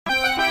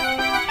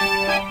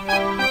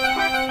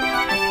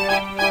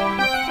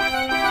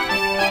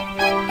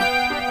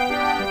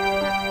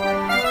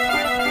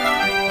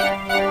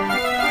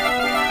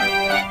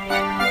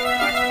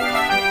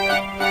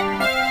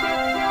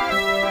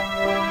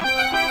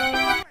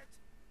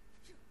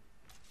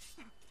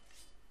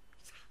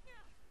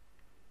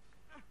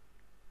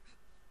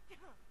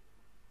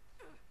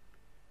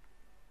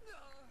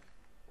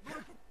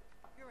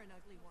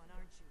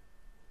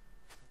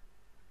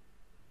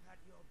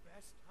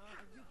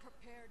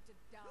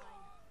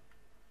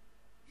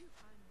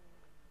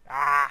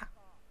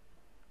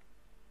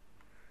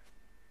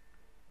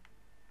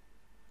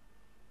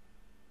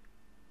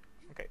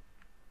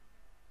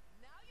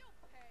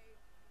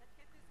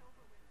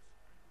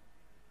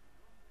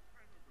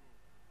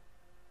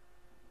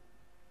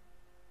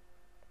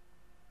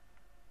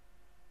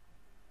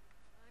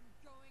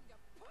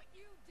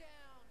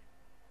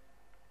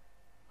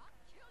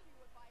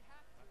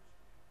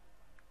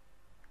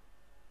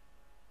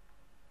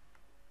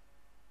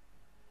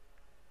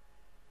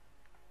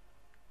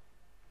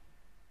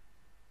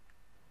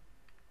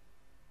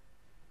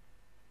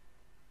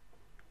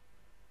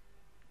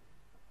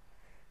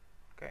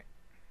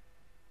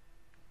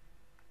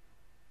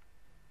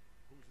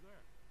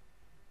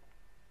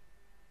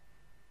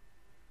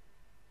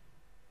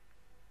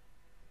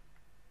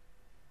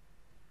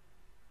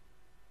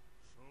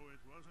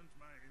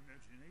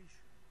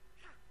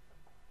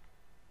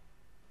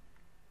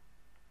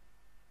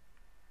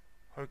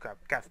Holy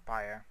crap,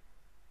 campfire.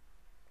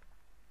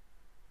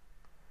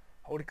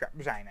 Holy crap,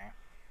 we zijn er.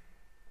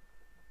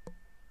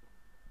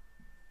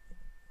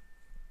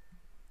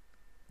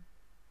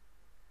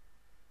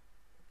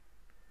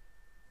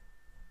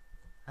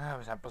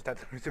 We zijn pas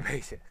 30 minuten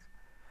bezig.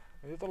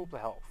 We zitten al op de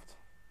helft.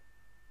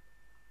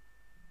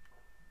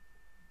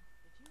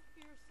 Did you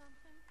hear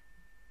something?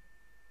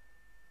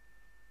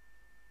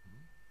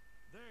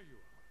 There you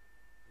are.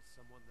 Is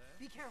someone there?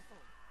 Be careful.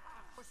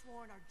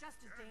 Forsworn are just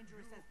as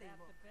dangerous as they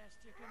look. The best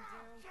you can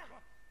do.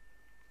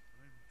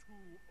 I'm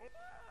too old.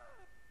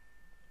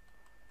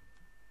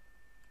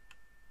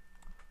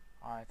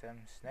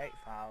 Items, snake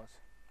files,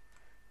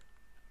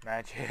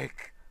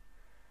 magic,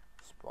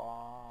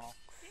 sparks.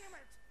 Damn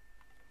it!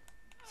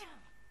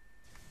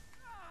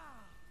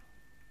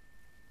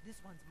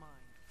 This one's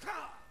mine.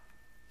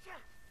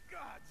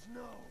 Gods,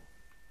 no!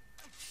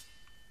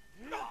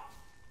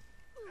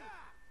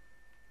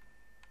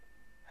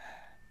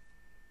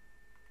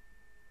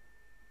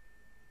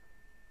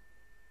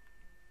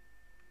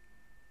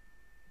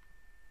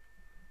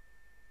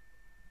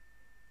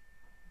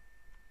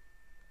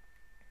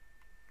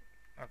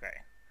 Okay.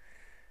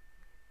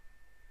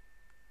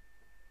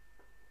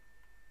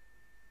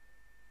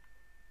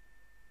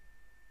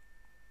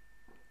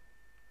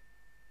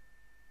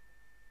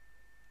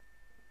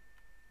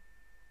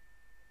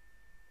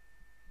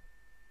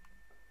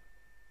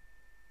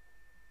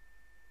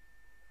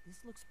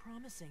 This looks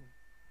promising.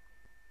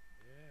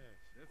 Yes,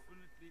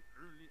 definitely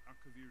early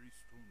Akaviri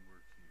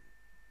stonework here.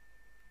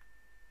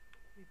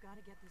 We've got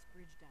to get this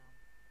bridge down.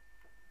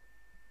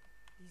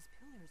 These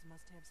pillars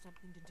must have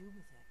something to do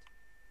with it.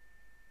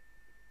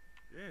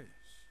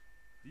 Yes,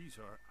 these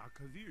are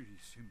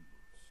Akaviri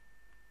symbols.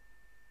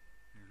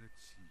 Here, let's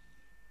see.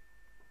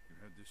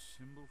 You have the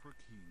symbol for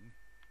king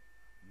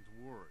and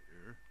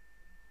warrior,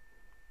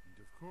 and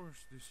of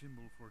course the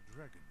symbol for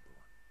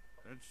dragonborn.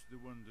 That's the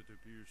one that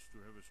appears to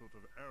have a sort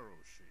of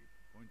arrow shape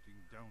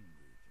pointing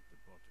downward at the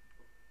bottom.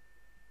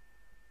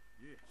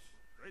 Yes,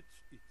 that's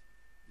it.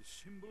 The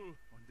symbol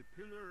on the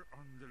pillar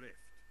on the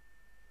left.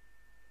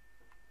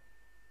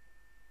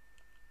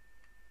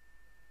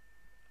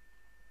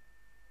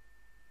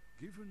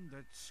 Given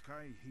that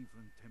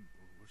Skyhaven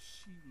temple was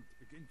sealed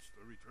against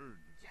the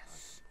return of the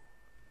dragon,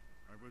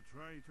 I will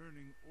try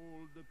turning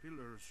all the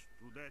pillars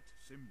to that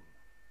symbol.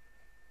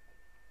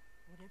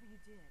 Whatever you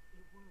did,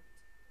 it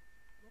worked.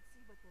 Let's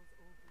see what those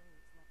old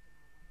blades left in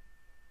our way.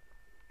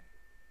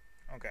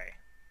 Oké.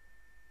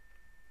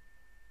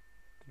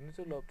 Tot nu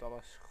toe loopt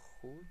alles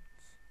goed.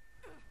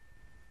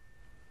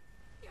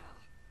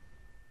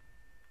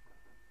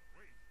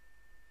 Wait,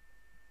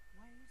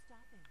 Why are you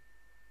stopping?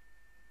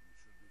 you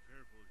should be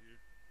careful here.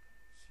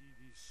 See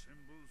these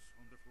symbols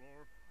on the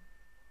floor?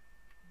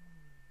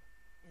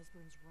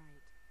 Esbern's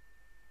right.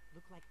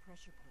 Look like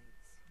pressure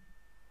plates.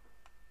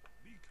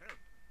 Be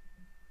careful.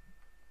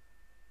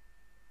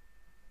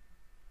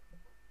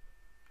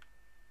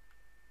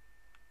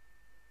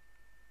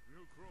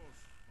 We'll cross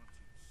once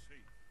it's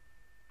safe.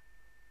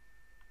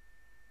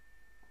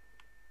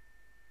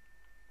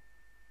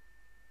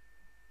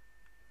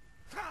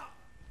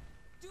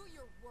 Do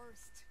your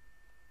worst.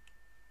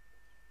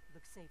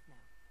 Looks safe now.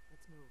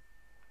 Let's move.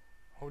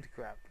 Holy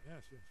crap.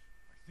 Yes, yes.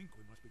 I think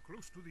we must be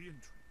close to the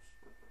entrance.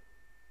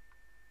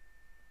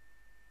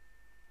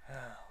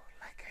 Oh,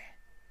 lekker.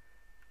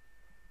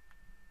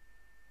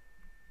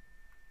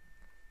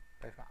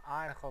 Het heeft me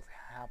aardig wat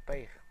HP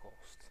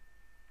gekost.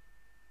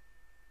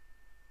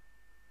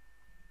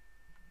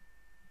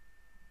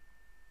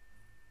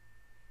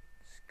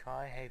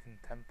 Skyhaven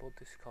Temple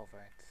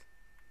discovered.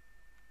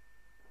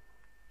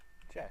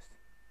 Chest.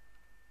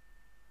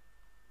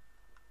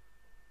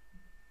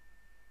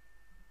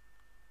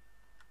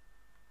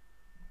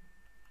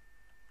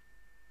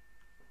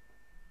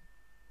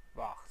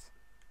 Wacht.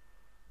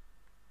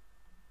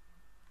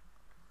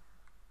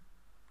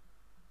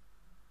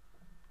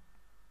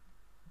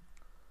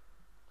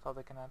 Zat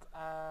ik er net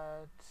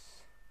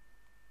uit?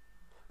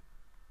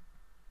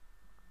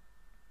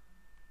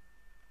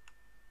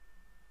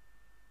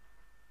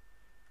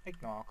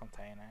 Ignore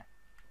container.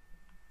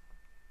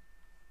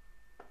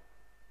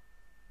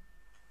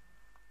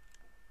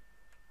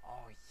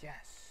 Oh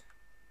yes.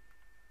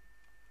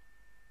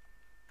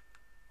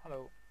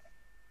 Hallo.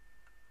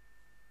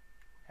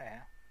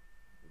 Ja.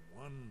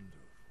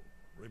 Wonderful.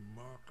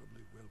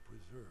 Remarkably well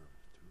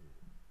preserved, too.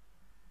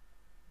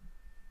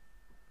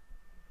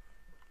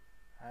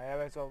 Jij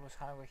weet wel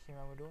waarschijnlijk wat je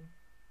hiermee moet doen.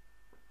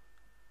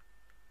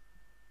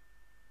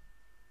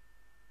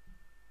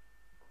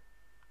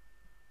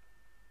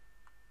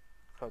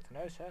 Grote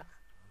neus zeg.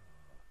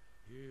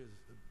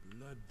 Here's the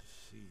blood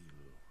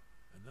seal.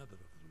 Another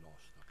of the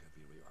lost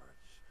Akaviri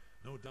arts.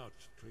 No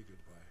doubt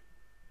triggered by,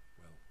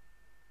 well,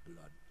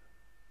 blood.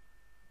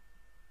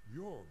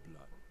 Your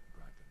blood,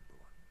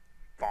 Dragonborn.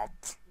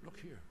 Wat? Look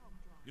here.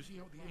 You see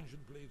how the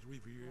ancient blades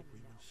revered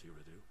Queen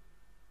Cyrodiil?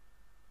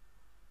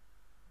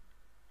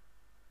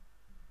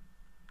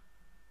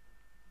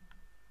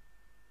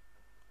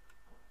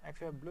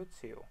 Actuele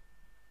bloedziel.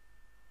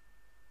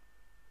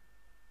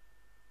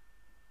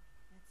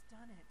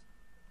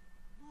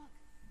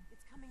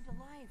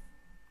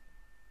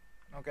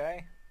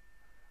 Oké.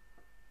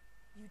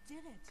 You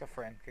did it!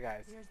 Catherine, kijk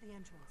uit. There's the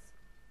entrance.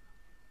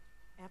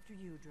 After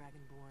you,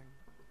 Dragonborn,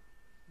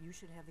 you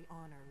should have the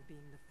honor of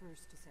being the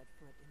first to set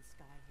foot in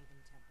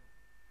Skyhaven Temple.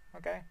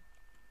 Oké.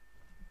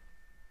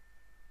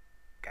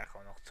 Kijk,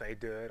 gewoon nog 2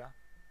 deuren.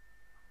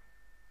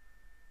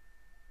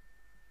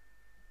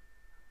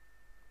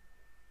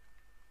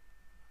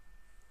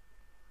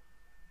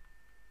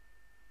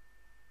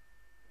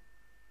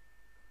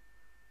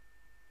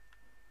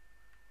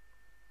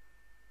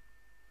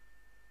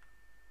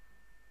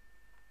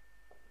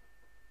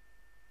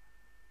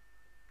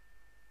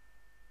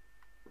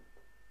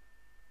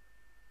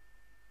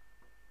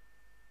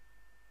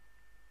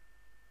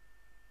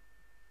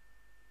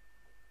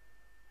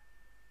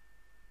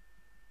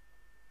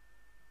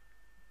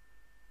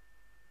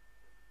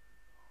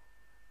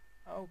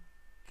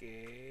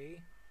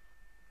 Oké.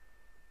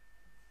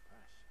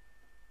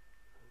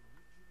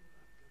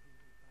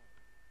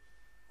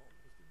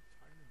 Almost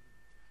entirely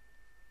intact.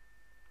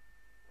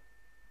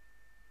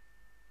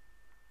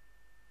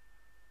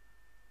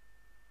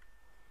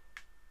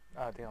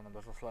 Ah, die andere,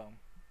 dat was sloom.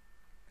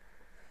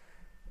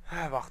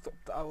 Wachten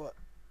op de oude.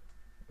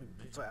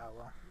 De 2 oude.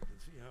 You can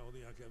see how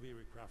the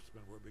Akaviri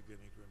craftsmen were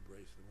beginning to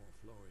embrace the more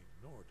flowing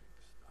Nordic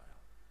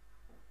style.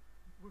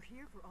 We're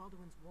here for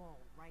Alduin's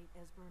wall, right,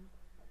 Esbern?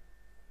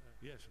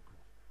 Yes, of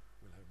course.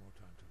 We'll have more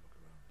time to look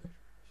around later,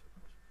 I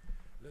suppose.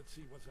 Let's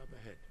see what's up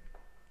ahead.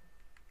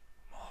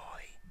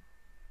 Mooi.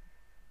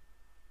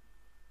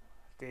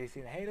 Dit is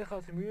een hele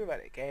grote muur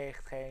waar ik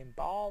echt geen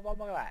bal van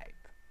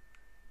begrijp.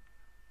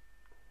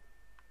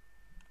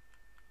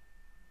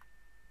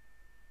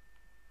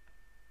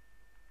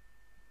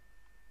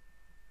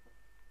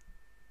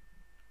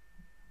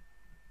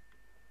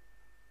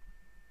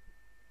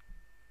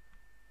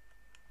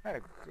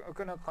 Nee, we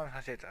kunnen ook gewoon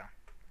gaan zitten.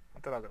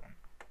 Wat we wel doen.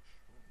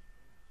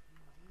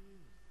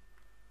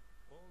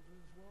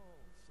 Aldrin's wall.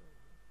 So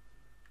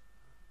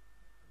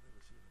I've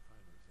never seen a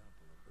fine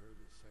example of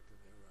early second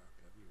era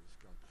Akaviri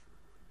sculpture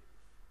relief.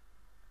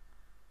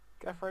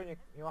 Catherine,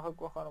 je mag ook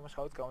wel gewoon op mijn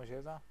schoot komen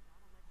zitten.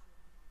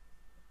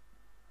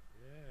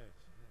 Yes,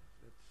 yes.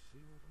 Let's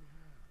see what we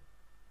have.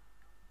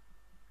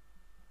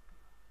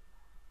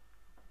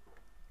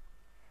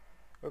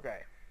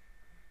 Oké.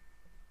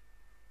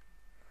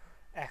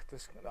 Echt,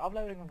 dus de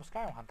afleveringen van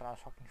Skyrim gaan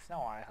trouwens fucking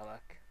snel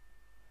eigenlijk.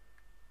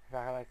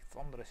 Vergelijk met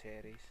andere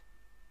series.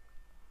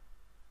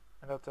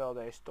 En dat terwijl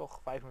deze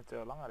toch 5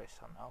 minuten langer is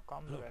dan elke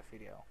andere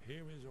video.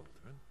 Here is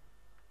Aldrin.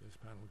 This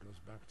panel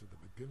goes back to the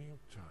beginning of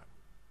time,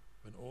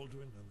 when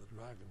Aldrin and the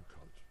dragon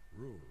cult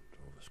ruled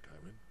over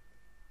Skyrim.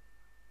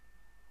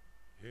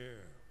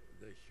 Here,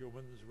 the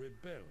humans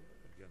rebelled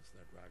against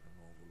their dragon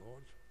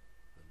overlords,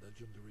 the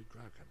legendary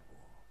Dragon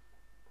War.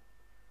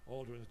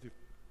 Aldrin's the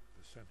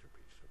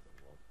centerpiece of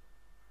the war.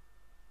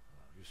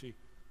 You see,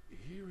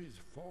 here is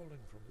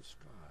falling from the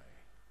sky.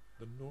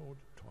 The Nord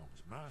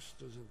Toms,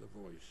 masters of the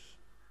voice,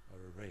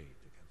 are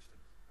arrayed against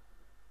him.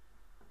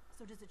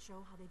 So does it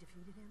show how they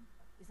defeated him?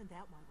 Isn't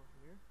that why we're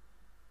here?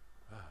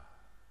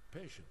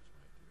 Patience,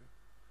 my dear.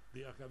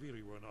 The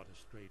Akaviri were not a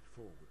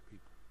straightforward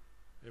people.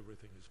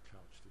 Everything is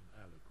couched in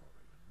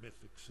allegory and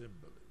mythic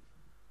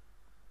symbolism.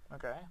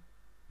 Oké.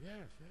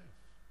 Yes, yes.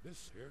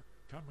 This here,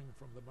 coming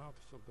from the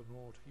mouths of the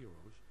Nord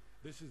heroes,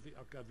 this is the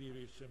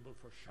Akaviri symbol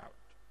for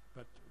shout.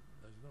 But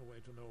there's no way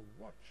to know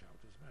what shout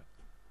is meant.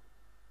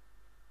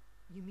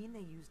 You mean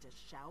they used a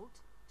shout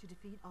to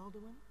defeat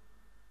Alduin?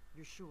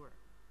 You're sure?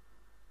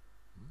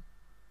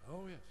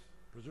 Oh yes,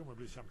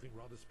 presumably something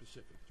rather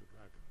specific to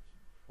dragons,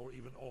 or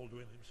even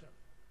Alduin himself.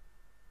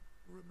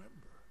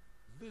 Remember,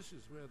 this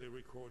is where they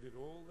recorded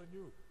all they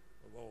knew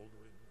of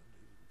Alduin and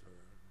his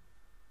return.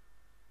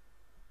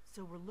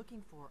 So we're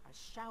looking for a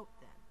shout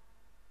then.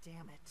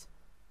 Damn it.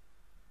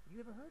 You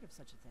ever heard of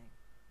such a thing?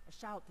 A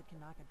shout that can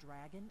knock a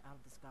dragon out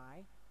of the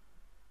sky?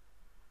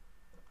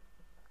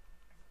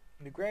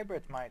 The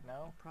Greybirds might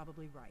know.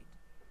 Probably right.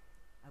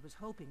 I was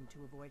hoping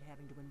to avoid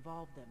having to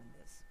involve them in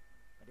this,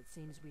 but it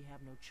seems we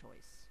have no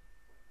choice.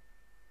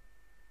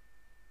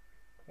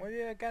 What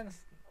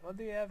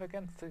do you have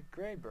against the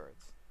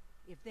Greybirds?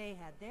 If they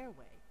had their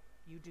way,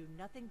 you do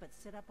nothing but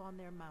sit up on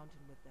their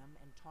mountain with them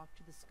and talk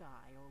to the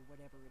sky or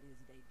whatever it is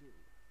they do.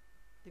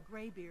 The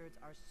Greybeards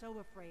are so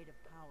afraid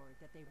of power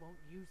that they won't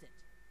use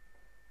it.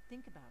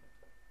 Think about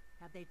it.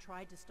 Have they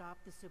tried to stop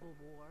the Civil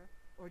War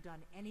or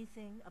done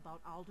anything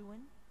about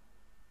Alduin?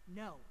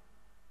 No.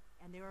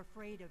 And they're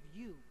afraid of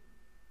you,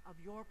 of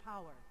your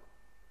power.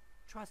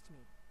 Trust me,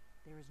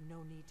 there is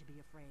no need to be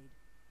afraid.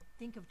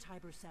 Think of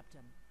Tiber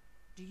Septim.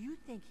 Do you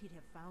think he'd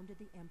have founded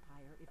the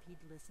Empire if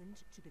he'd listened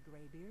to the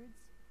Greybeards?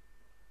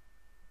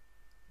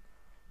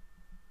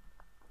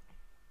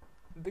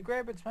 The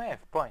Greybirds may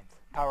have a point.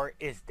 Power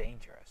is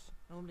dangerous.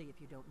 Only if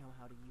you don't know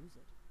how to use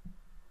it.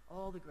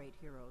 All the great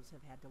heroes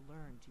have had to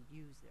learn to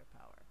use their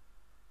power.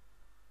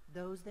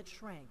 Those that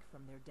shrank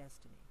from their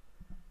destiny.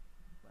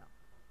 Well,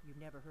 you've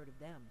never heard of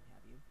them,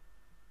 have you?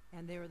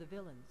 And there are the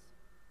villains,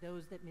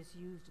 those that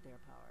misused their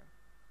power.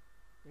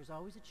 There's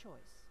always a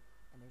choice,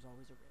 and there's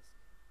always a risk.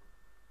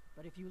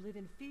 But if you live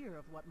in fear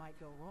of what might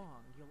go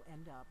wrong, you'll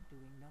end up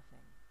doing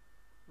nothing.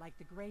 Like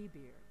the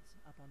Greybeards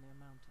up on their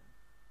mountain.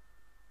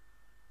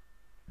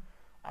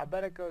 I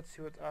better go to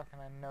see what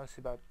Arkana knows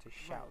about the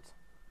shout.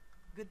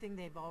 Right. Good thing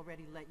they've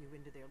already let you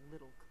into their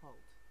little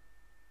cult.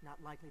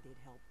 Not likely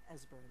they'd help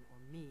Esbern or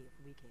me if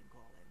we came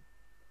calling.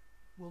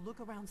 We'll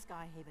look around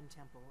Skyhaven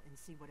Temple and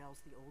see what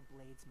else the old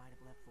blades might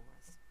have left for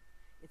us.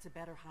 It's a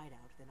better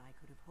hideout than I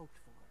could have hoped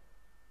for.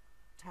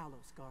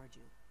 Talos guard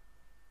you.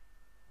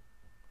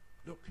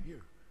 Look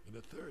here, in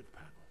the third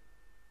panel.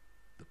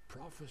 The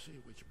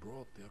prophecy which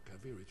brought the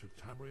Akaviri to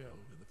Tamriel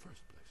in the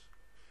first place,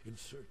 in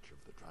search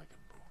of the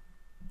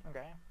Dragonborn.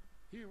 Okay.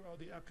 Here are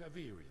the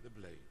Akaviri, the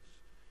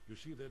blades. You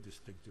see their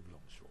distinctive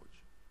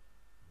longswords.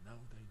 Now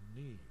they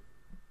near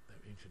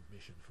their ancient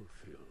mission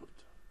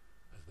fulfilled,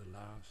 as the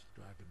last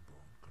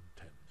Dragonborn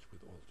contends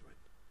with Alduin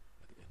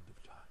at the end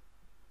of time.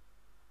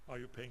 Are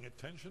you paying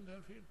attention,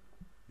 Delphine?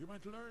 You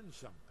might learn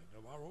something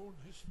of our own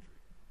history.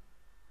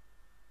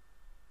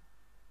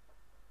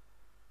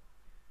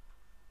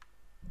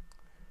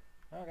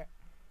 Okay.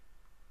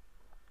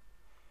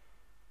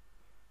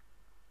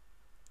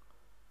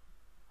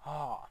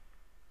 Ah.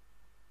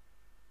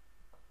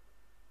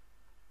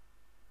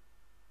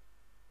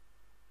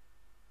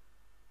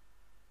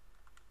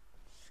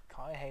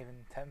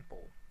 Skyhaven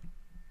Temple.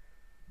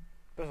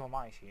 Best wel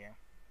nice hier.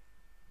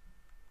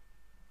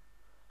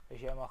 Als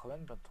je helemaal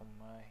gewend bent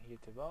om hier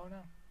te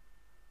wonen.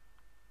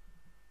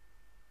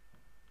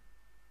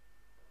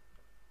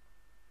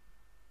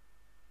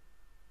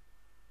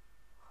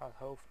 Gaat het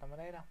hoofd naar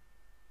beneden?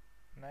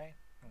 Nee?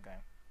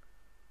 Oké.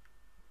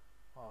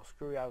 Well,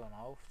 screw jou dan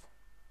hoofd.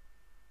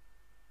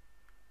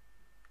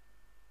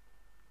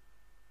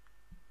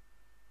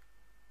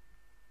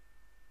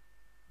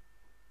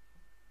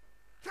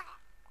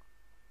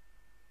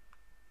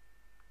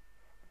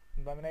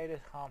 Bij beneden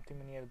is gaan op die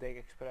manier de Dek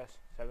Express.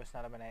 Ze hebben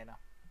snel naar beneden.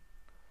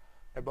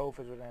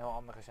 Daarboven is weer een heel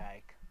andere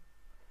zeik.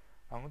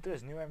 Maar we moeten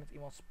dus nu weer met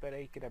iemand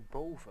spreken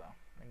daarboven.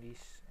 En die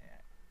is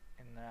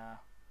in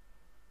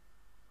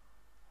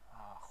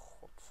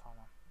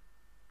godsamme.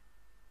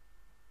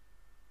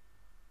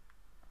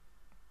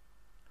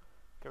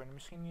 Ik heb er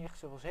misschien niet echt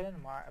zoveel zin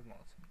in, maar het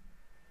moet.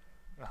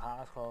 We gaan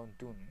het gewoon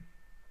doen.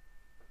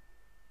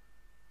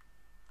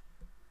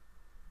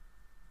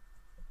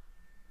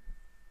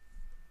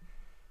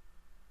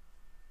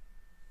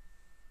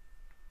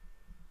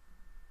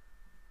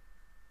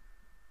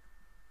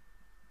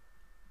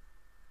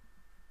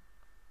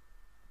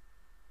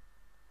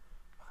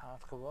 We gaan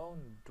het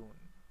gewoon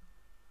doen.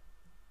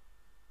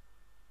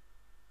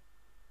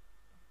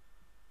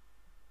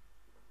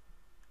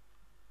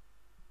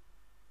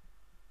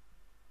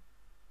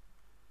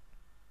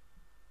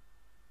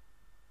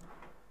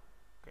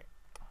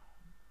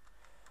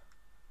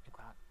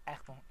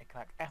 Ik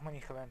raak echt maar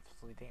niet gewend tot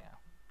die dingen.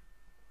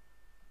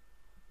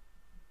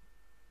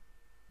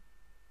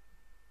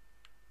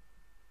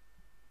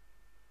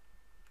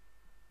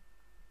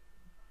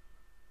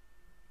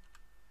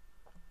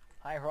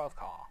 Hi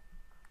Rodka.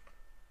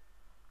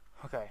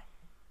 Okay.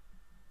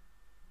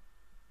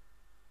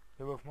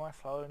 You move more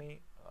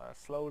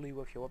slowly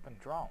with your weapon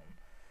drawn.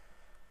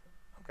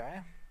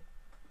 Okay.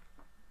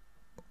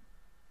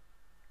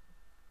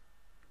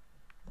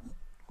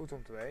 Goed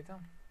om te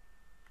weten.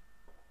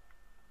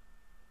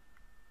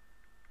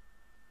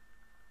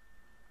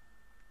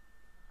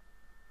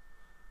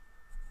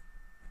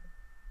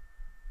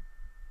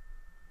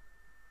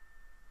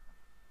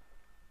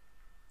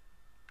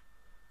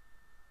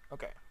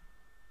 Oké.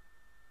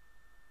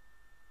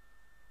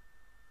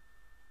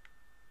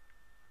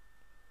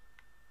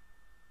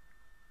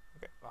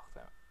 Oké, wacht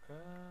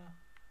even.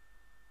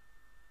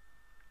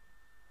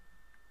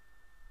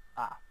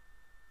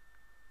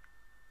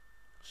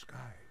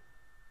 Sky,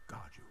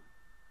 guard you.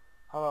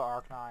 Hallo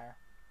Arknaer.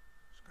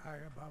 Sky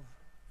above,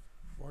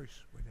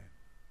 voice within.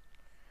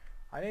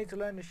 I need to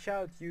learn the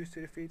shout used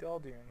to defeat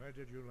Alduin. Where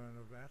did you learn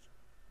of that?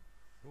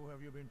 Who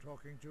have you been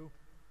talking to?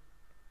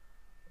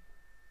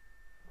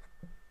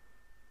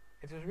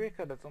 It was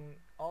recorded on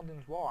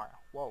Alduin's war.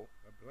 Whoa.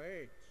 The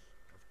Blades,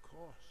 of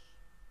course.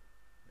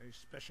 They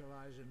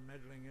specialize in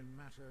meddling in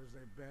matters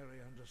they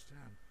barely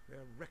understand.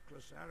 Their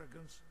reckless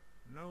arrogance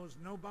knows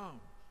no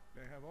bounds.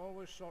 They have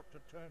always sought to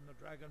turn the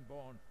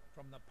Dragonborn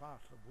from the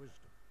path of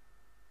wisdom.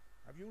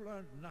 Have you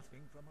learned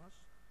nothing from us?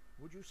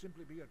 Would you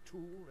simply be a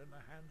tool in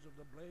the hands of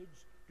the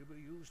Blades to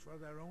be used for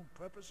their own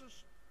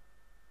purposes?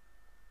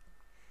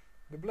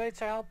 The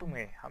Blades are helping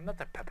me. I'm not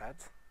a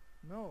puppet.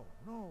 No,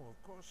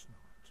 of course not.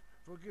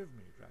 Forgive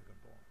me,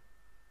 Dragonborn.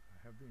 I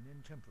have been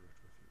intemperate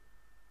with you.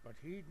 But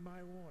heed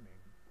my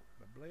warning.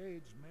 The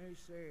Blades may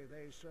say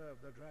they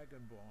serve the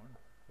Dragonborn,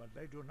 but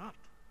they do not.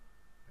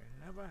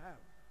 They never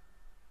have.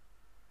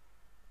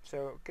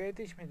 So, can you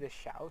teach me the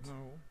shout?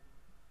 No,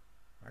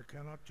 I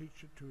cannot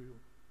teach it to you,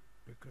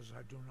 because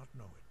I do not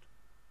know it.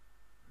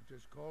 It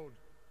is called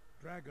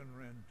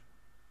Dragonrend,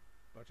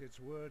 but its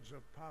words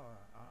of power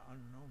are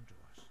unknown to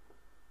us.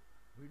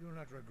 We do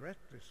not regret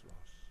this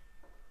loss.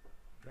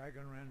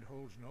 Dragonrend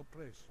holds no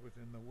place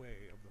within the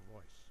way of the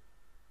voice.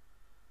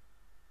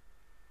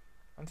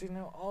 And you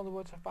know all the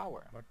words of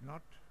power. But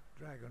not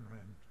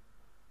Dragonrend.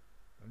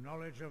 The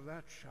knowledge of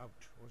that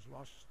shout was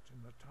lost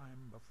in the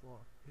time before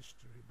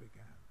history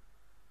began.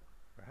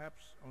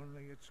 Perhaps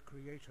only its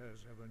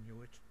creators ever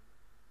knew it,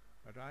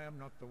 but I am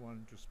not the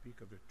one to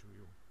speak of it to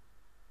you.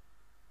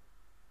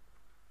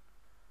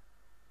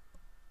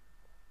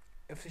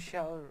 If the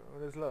shell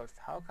is lost,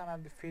 how can I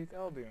defeat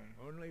Eldion?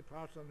 Only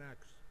Paarthurnax,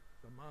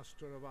 the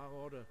master of our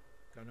order,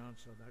 can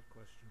answer that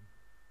question,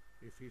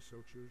 if he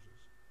so chooses.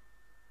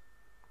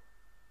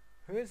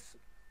 Who is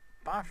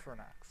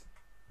Paarthurnax?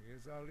 He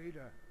is our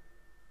leader.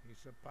 He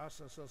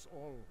surpasses us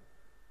all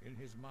in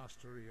his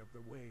mastery of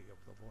the way of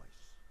the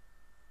voice.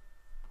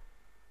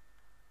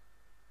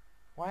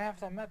 Why have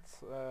they met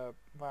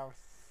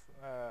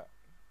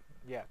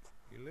yet?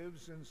 He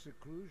lives in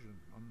seclusion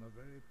on the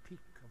very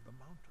peak of the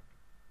mountain.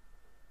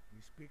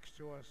 He speaks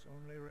to us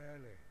only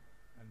rarely,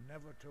 and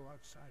never to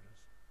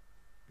outsiders.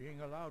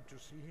 Being allowed to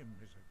see him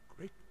is a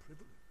great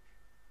privilege.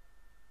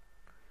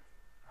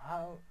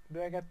 How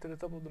do I get to the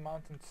top of the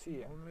mountain to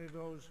see him? Only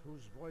those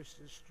whose voice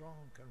is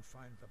strong can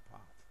find the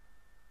path.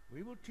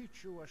 We will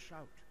teach you a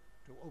shout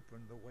to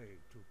open the way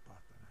to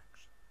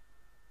Paarthurnax.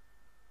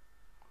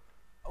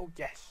 Oh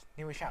yes,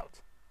 nieuwe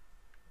shout.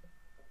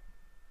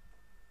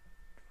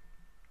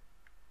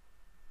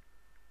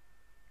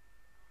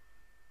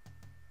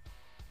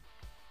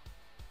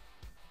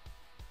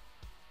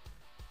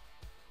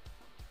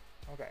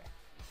 Oké.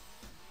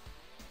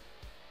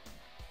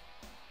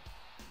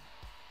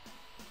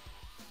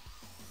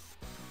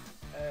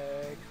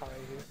 Ik ga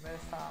even hier in het midden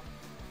staan.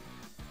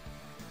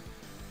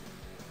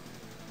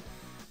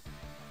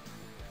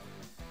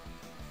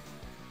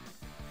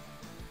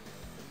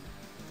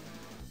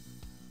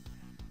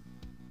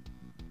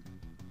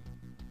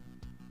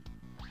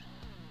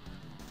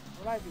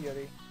 Waar blijven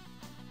jullie?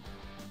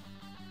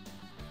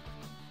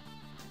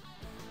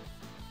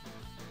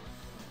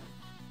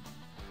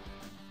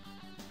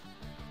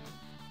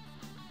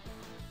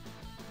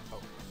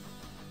 Oh.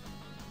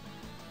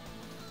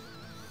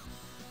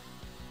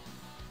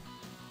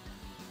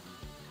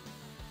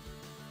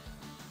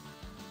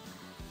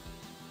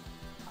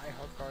 I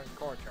have current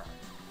core charge.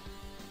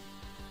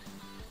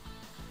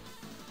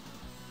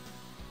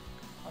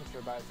 Anders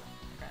weer buiten.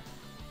 Oké.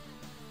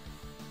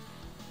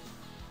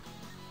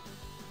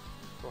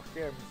 Vorige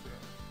keer moesten we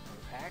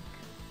een hack.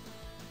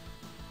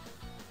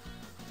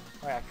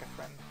 Oh ja, ik heb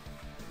friend.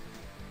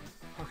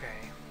 Oké.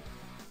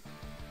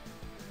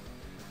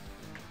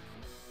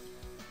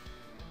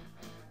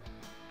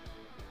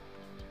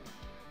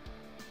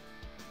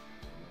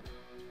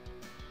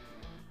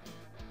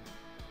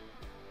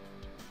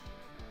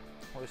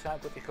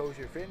 Waarschijnlijk wat die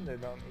gozer vinden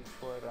dan iets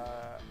voor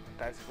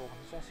tijdens de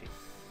volgende sessie.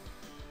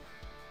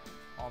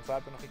 Want we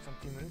hebben nog iets van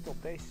 10 minuten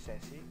op deze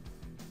sessie.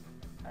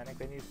 En ik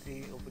weet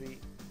niet of we die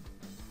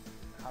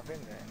gaan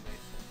vinden in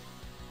deze sessie.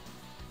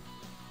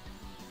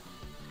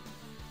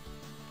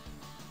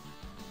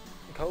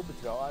 Ik hoop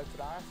het wel,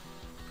 uiteraard.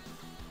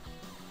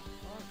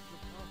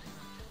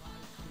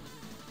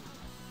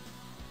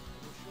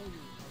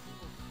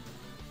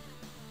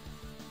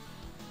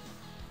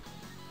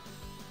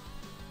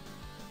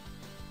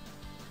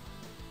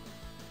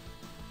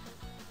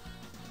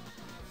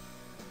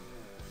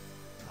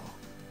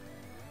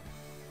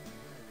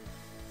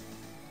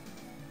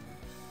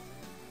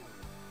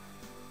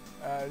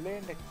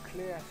 Learn the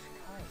clear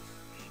skies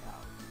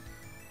shout.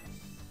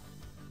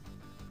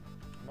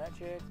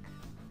 Magic.